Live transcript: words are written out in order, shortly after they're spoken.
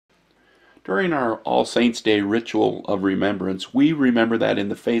During our All Saints' Day ritual of remembrance, we remember that in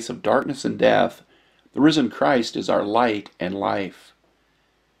the face of darkness and death, the risen Christ is our light and life.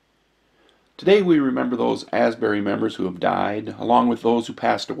 Today we remember those Asbury members who have died, along with those who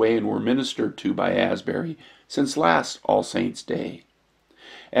passed away and were ministered to by Asbury since last All Saints' Day.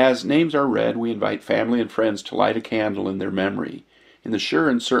 As names are read, we invite family and friends to light a candle in their memory, in the sure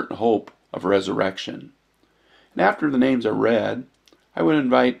and certain hope of resurrection. And after the names are read, I would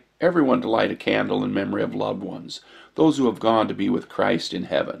invite everyone to light a candle in memory of loved ones, those who have gone to be with Christ in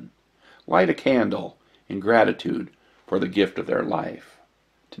heaven. Light a candle in gratitude for the gift of their life.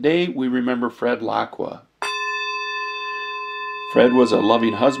 Today we remember Fred Lacqua. Fred was a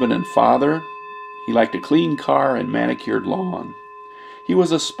loving husband and father. He liked a clean car and manicured lawn. He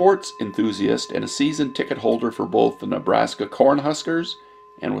was a sports enthusiast and a season ticket holder for both the Nebraska Cornhuskers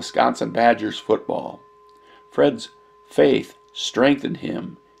and Wisconsin Badgers football. Fred's faith strengthened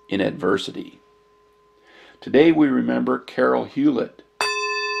him in adversity. Today we remember Carol Hewlett.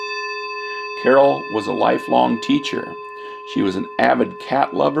 Carol was a lifelong teacher. She was an avid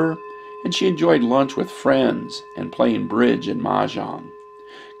cat lover, and she enjoyed lunch with friends and playing bridge and mahjong.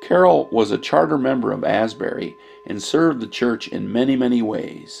 Carol was a charter member of Asbury and served the church in many, many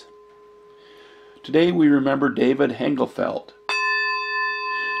ways. Today we remember David Hengelfeld.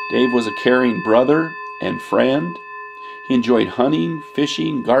 Dave was a caring brother and friend. He enjoyed hunting,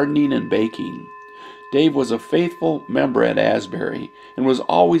 fishing, gardening, and baking. Dave was a faithful member at Asbury and was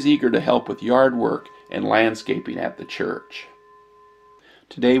always eager to help with yard work and landscaping at the church.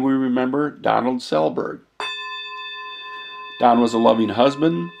 Today we remember Donald Selberg. Don was a loving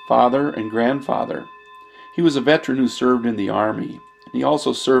husband, father, and grandfather. He was a veteran who served in the Army, and he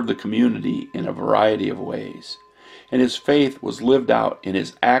also served the community in a variety of ways. And his faith was lived out in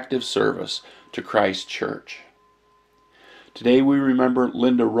his active service to Christ's Church. Today we remember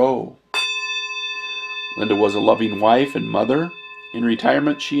Linda Rowe. Linda was a loving wife and mother. In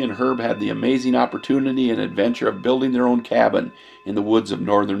retirement, she and Herb had the amazing opportunity and adventure of building their own cabin in the woods of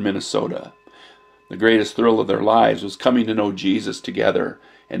northern Minnesota. The greatest thrill of their lives was coming to know Jesus together,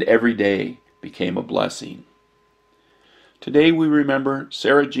 and every day became a blessing. Today we remember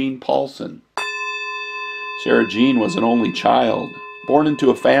Sarah Jean Paulson. Sarah Jean was an only child, born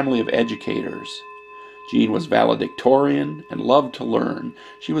into a family of educators. Jean was valedictorian and loved to learn.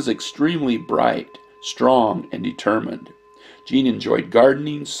 She was extremely bright, strong, and determined. Jean enjoyed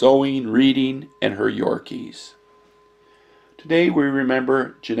gardening, sewing, reading, and her Yorkies. Today we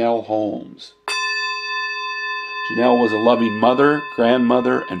remember Janelle Holmes. Janelle was a loving mother,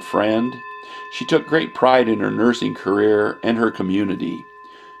 grandmother, and friend. She took great pride in her nursing career and her community.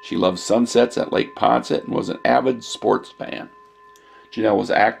 She loved sunsets at Lake Poncet and was an avid sports fan. Janelle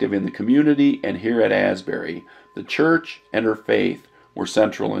was active in the community and here at Asbury. The church and her faith were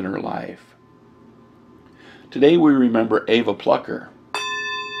central in her life. Today we remember Ava Plucker.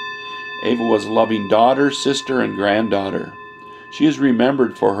 Ava was a loving daughter, sister, and granddaughter. She is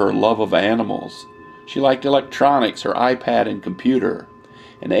remembered for her love of animals. She liked electronics, her iPad and computer.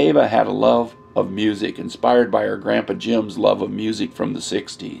 And Ava had a love of music, inspired by her Grandpa Jim's love of music from the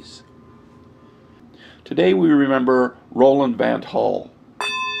 60s. Today we remember Roland Van Hull.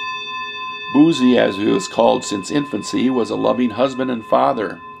 Boozy, as he was called since infancy, was a loving husband and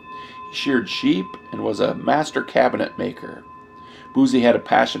father. He sheared sheep and was a master cabinet maker. Boozy had a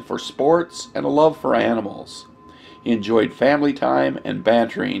passion for sports and a love for animals. He enjoyed family time and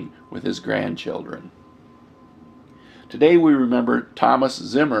bantering with his grandchildren. Today we remember Thomas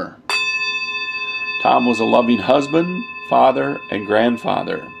Zimmer. Tom was a loving husband, father, and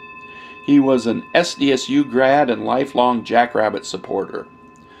grandfather. He was an SDSU grad and lifelong Jackrabbit supporter.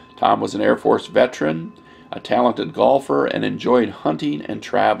 Tom was an Air Force veteran, a talented golfer, and enjoyed hunting and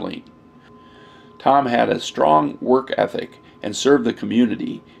traveling. Tom had a strong work ethic and served the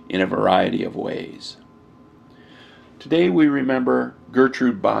community in a variety of ways. Today we remember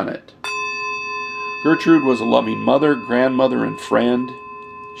Gertrude Bonnet. Gertrude was a loving mother, grandmother, and friend.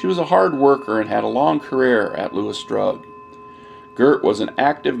 She was a hard worker and had a long career at Lewis Drug. Gert was an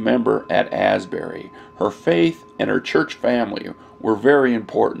active member at Asbury. Her faith and her church family were very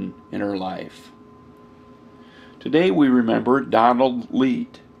important in her life. Today we remember Donald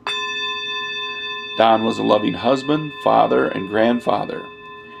Leet. Don was a loving husband, father, and grandfather.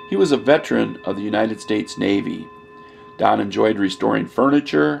 He was a veteran of the United States Navy. Don enjoyed restoring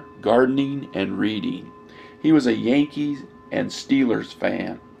furniture, gardening, and reading. He was a Yankees and Steelers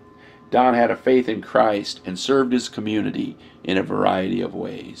fan. Don had a faith in Christ and served his community in a variety of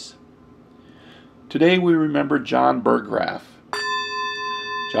ways. Today we remember John Burgraff.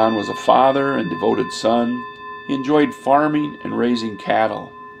 John was a father and devoted son. He enjoyed farming and raising cattle.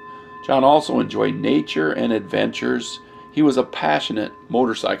 John also enjoyed nature and adventures. He was a passionate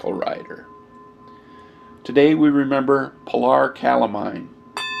motorcycle rider. Today we remember Pilar Calamine.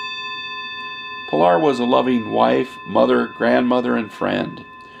 Pilar was a loving wife, mother, grandmother, and friend.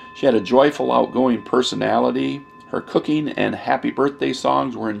 She had a joyful, outgoing personality. Her cooking and happy birthday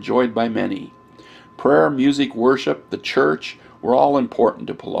songs were enjoyed by many. Prayer, music, worship, the church were all important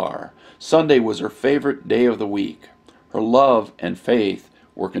to Pilar. Sunday was her favorite day of the week. Her love and faith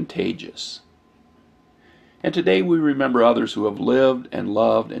were contagious. And today we remember others who have lived and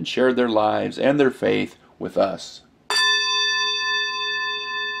loved and shared their lives and their faith with us.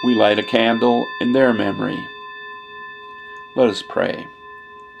 We light a candle in their memory. Let us pray.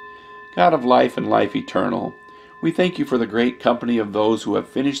 God of life and life eternal, we thank you for the great company of those who have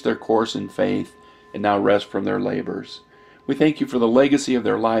finished their course in faith and now rest from their labors. We thank you for the legacy of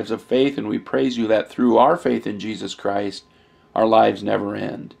their lives of faith, and we praise you that through our faith in Jesus Christ, our lives never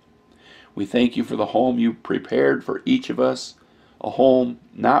end. We thank you for the home you prepared for each of us, a home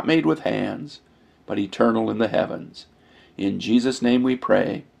not made with hands, but eternal in the heavens. In Jesus' name we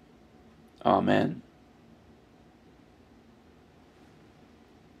pray. Amen.